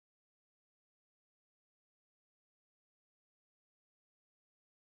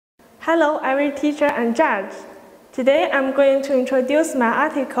Hello, every teacher and judge. Today I'm going to introduce my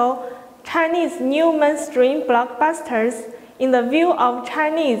article, Chinese New Mainstream Blockbusters in the View of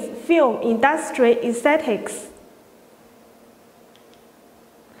Chinese Film Industry Aesthetics.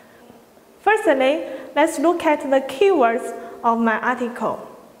 Firstly, let's look at the keywords of my article.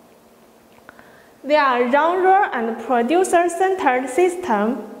 They are genre and producer-centered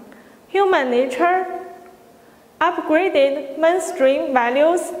system, human nature, upgraded mainstream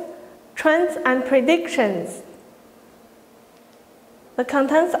values, trends and predictions. The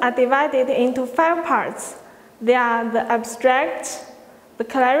contents are divided into 5 parts. They are the abstract, the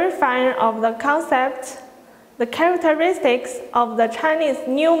clarifying of the concept, the characteristics of the Chinese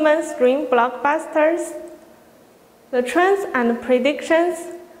new mainstream blockbusters, the trends and predictions,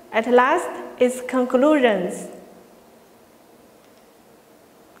 at last, its conclusions.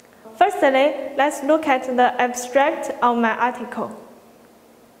 Firstly, let's look at the abstract of my article.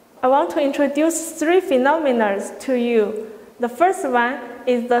 I want to introduce 3 phenomena to you. The first one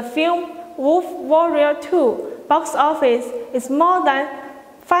is the film Wolf Warrior 2 box office is more than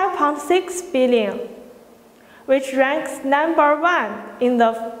 5.6 billion, which ranks number 1 in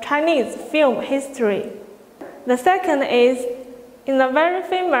the Chinese film history. The second is in the very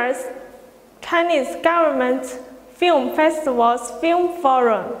famous Chinese government film festival's film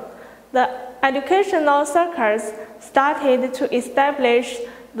forum, the educational circles started to establish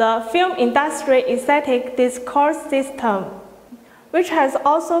the film industry aesthetic discourse system, which has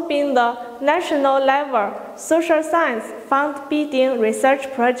also been the national level social science fund bidding research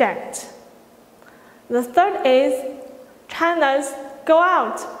project. The third is China's Go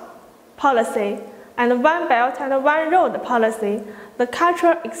Out policy and One Belt and One Road policy, the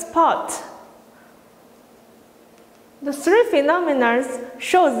cultural export. The 3 phenomena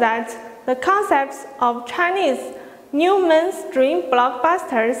show that the concepts of Chinese new mainstream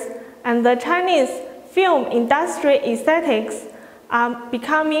blockbusters and the Chinese film industry aesthetics are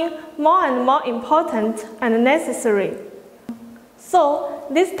becoming more and more important and necessary. So,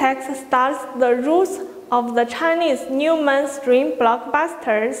 this text starts the roots of the Chinese new mainstream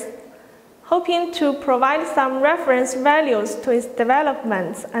blockbusters, hoping to provide some reference values to its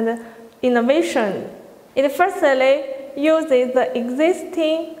development and innovation. It firstly uses the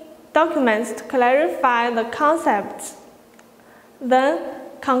existing documents to clarify the concepts, then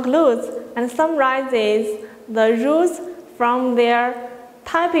concludes and summarizes the rules from their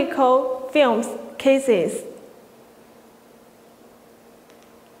typical film cases.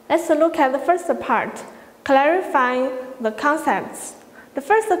 Let's look at the first part, clarifying the concepts. The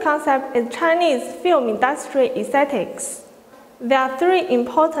first concept is Chinese film industry aesthetics. There are 3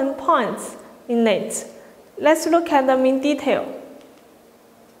 important points in it. Let's look at them in detail.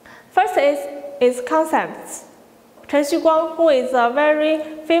 First is its concepts. Chen Xuguang, who is a very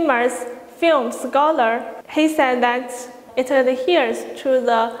famous film scholar, he said that it adheres to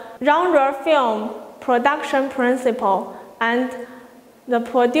the genre film production principle and the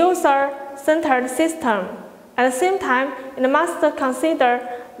producer-centered system. At the same time, it must consider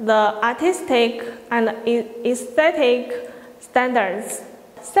the artistic and aesthetic standards.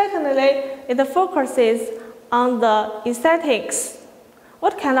 Secondly, it focuses on the aesthetics.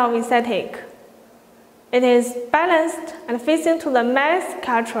 What kind of aesthetic? It is balanced and facing to the mass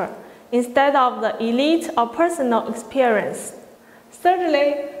culture instead of the elite or personal experience.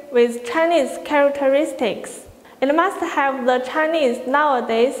 Thirdly, with Chinese characteristics, it must have the Chinese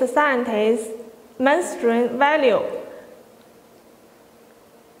nowadays society's mainstream value.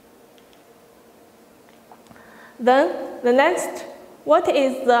 Then, the next, what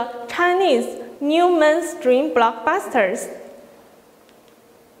is the Chinese new mainstream blockbusters?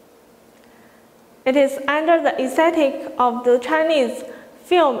 It is under the aesthetic of the Chinese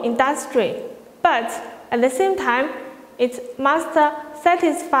film industry, but at the same time, it must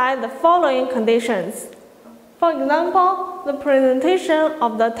satisfy the following conditions. For example, the presentation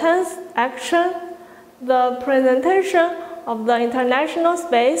of the tense action, the presentation of the international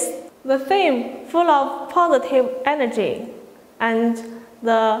space, the theme full of positive energy, and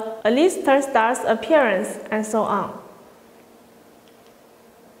the A-lister star's appearance, and so on.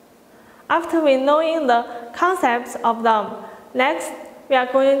 After we knowing the concepts of them, next we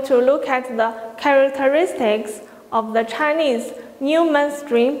are going to look at the characteristics of the Chinese new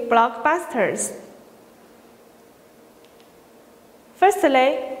mainstream blockbusters.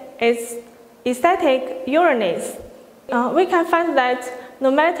 Firstly, its aesthetic uniqueness. We can find that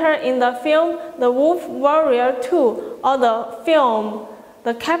no matter in the film The Wolf Warrior 2 or the film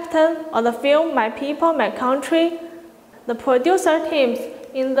The Captain or the film My People, My Country, the producer teams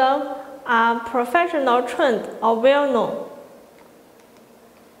in them are professional trained or well-known.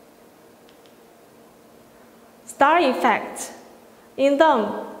 star effect. In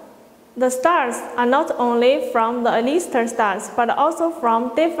them, the stars are not only from the A-lister stars, but also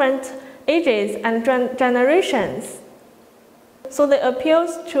from different ages and generations. So they appeal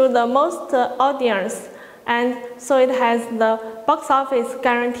to the most audience, and so it has the box office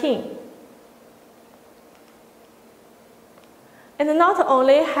guarantee. It not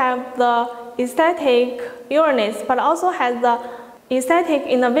only have the aesthetic uniqueness, but also has the aesthetic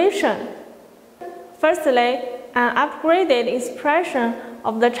innovation. Firstly, an upgraded expression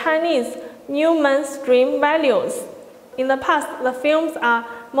of the Chinese new mainstream values. In the past, the films are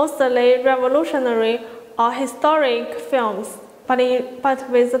mostly revolutionary or historic films, but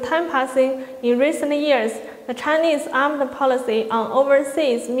with the time passing in recent years, the Chinese armed policy on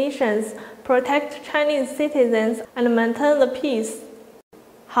overseas missions protect Chinese citizens and maintain the peace.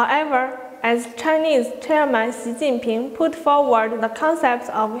 However, as Chinese Chairman Xi Jinping put forward the concepts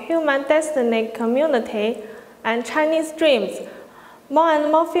of human destiny community and Chinese dreams, more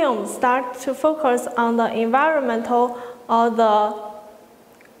and more films start to focus on the environmental or the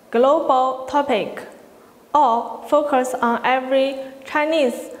global topic, or focus on every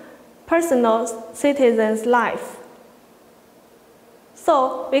Chinese personal citizen's life.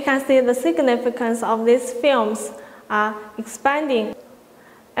 So we can see the significance of these films are expanding.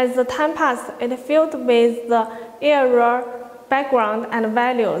 As the time passed, it filled with the era background and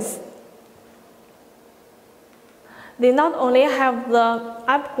values. They not only have the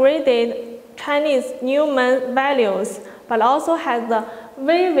upgraded Chinese human values, but also have the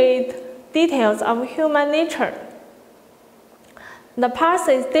vivid details of human nature. The past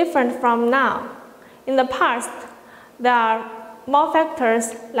is different from now. In the past, there are more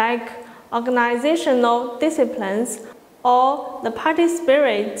factors like organizational disciplines or the party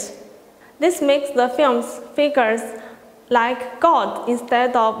spirit. This makes the film's figures like God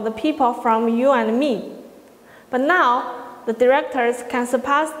instead of the people from you and me. But now, the directors can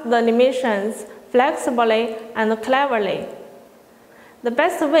surpass the limitations flexibly and cleverly. The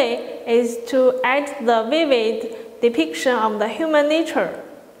best way is to add the vivid depiction of the human nature,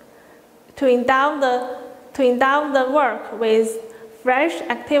 to endow the work with fresh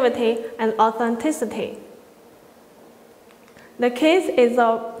activity and authenticity. The case is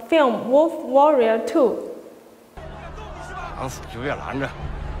the film Wolf Warrior 2. 想死就别拦着。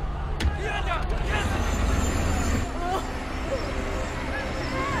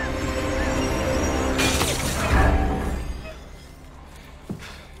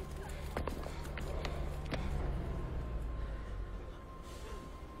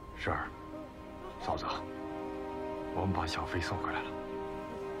是儿，嫂子，我们把小飞送回来了。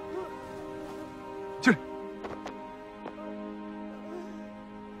进来。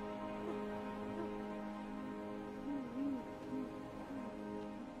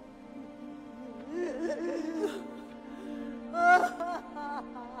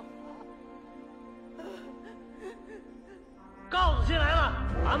告诉新来了，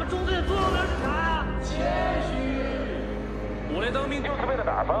俺们中队的座右铭是啥呀？谦虚。我来当兵就是为了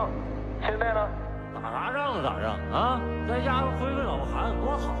打仗，现在呢？打啥仗啊？打仗啊！在家挥挥手喊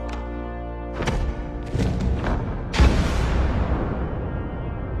多好啊！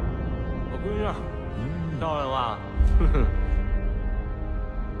我闺女，漂亮吧？哼哼。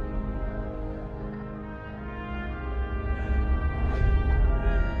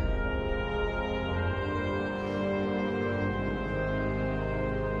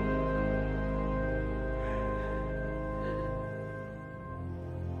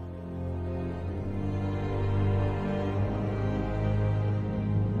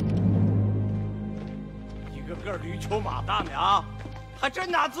个驴球马大的啊，还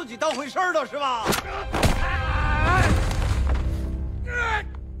真拿自己当回事儿了是吧？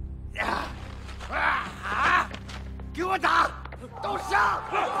给我打，都上！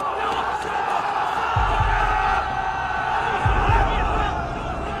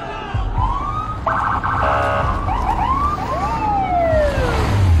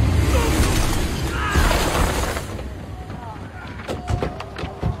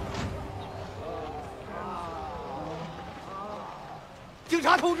警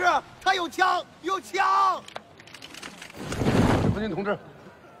察同志，他有枪，有枪！福晋同志，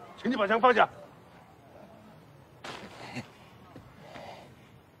请你把枪放下。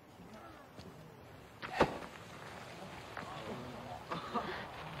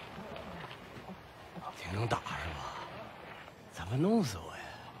挺能打是吧？怎么弄死我呀？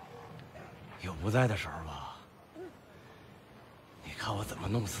有不在的时候吧？你看我怎么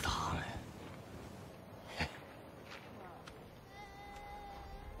弄死他呢？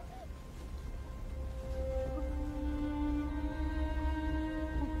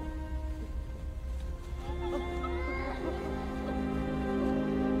 啊！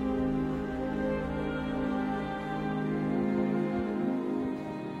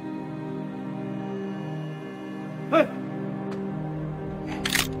哎，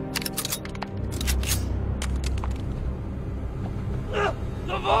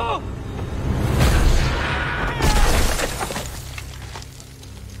老冯。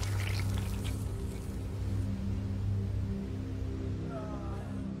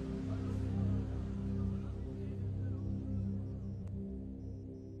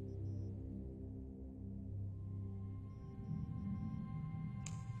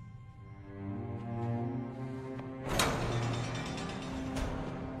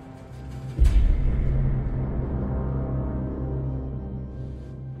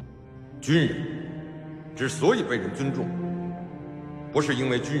军人之所以被人尊重，不是因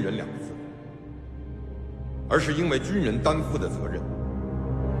为“军人”两个字，而是因为军人担负的责任，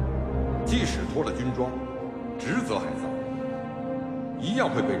即使脱了军装，职责还在，一样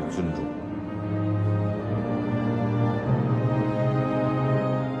会被人尊重。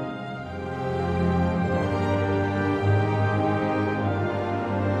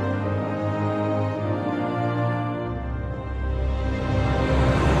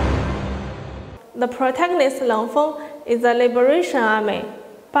The protagonist Lang Feng is a liberation army,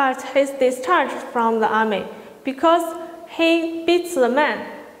 but he's discharged from the army because he beats the man,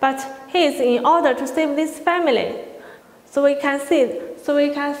 but he is in order to save this family. So we can see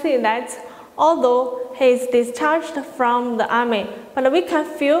that although he is discharged from the army, but we can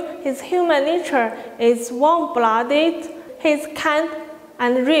feel his human nature is warm-blooded, he is kind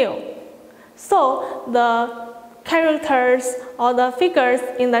and real. So the characters or the figures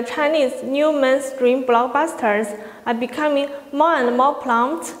in the Chinese new mainstream blockbusters are becoming more and more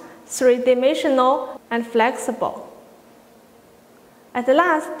plump, three-dimensional, and flexible. At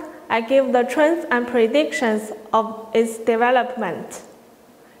last, I give the trends and predictions of its development.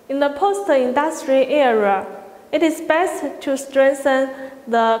 In the post-industrial era, it is best to strengthen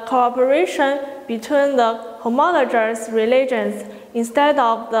the cooperation between the homologous religions instead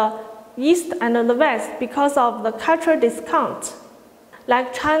of the East and the West because of the cultural discount.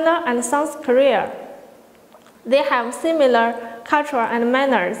 Like China and South Korea, they have similar culture and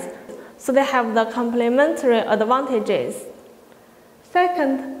manners, so they have the complementary advantages.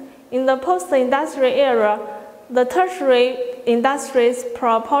 Second, in the post-industrial era, the tertiary industries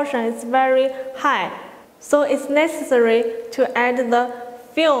proportion is very high, so it's necessary to add the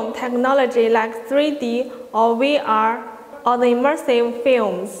film technology like 3D or VR or the immersive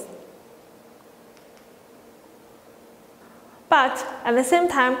films. But at the same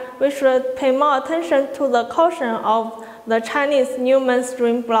time, we should pay more attention to the caution of the Chinese new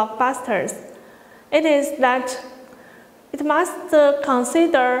mainstream blockbusters. It is that it must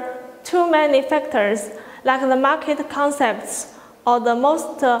consider too many factors like the market concepts or the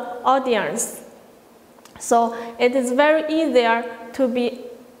most audience. So it is very easier to be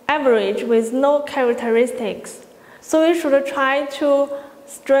average with no characteristics. So we should try to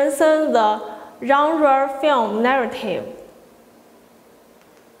strengthen the genre film narrative.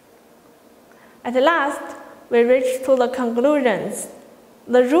 At last, we reach to the conclusions.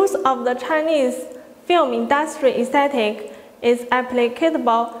 The rules of the Chinese film industry aesthetic is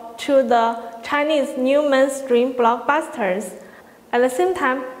applicable to the Chinese new mainstream blockbusters. At the same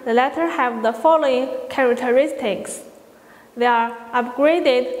time, the latter have the following characteristics. They are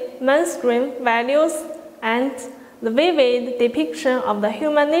upgraded mainstream values and the vivid depiction of the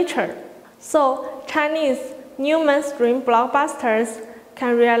human nature. So, Chinese new mainstream blockbusters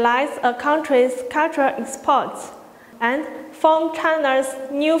can realize a country's cultural exports and form China's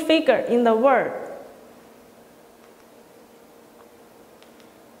new figure in the world.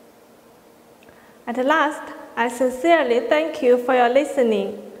 At last, I sincerely thank you for your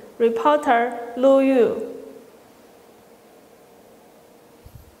listening. Reporter Lu Yu.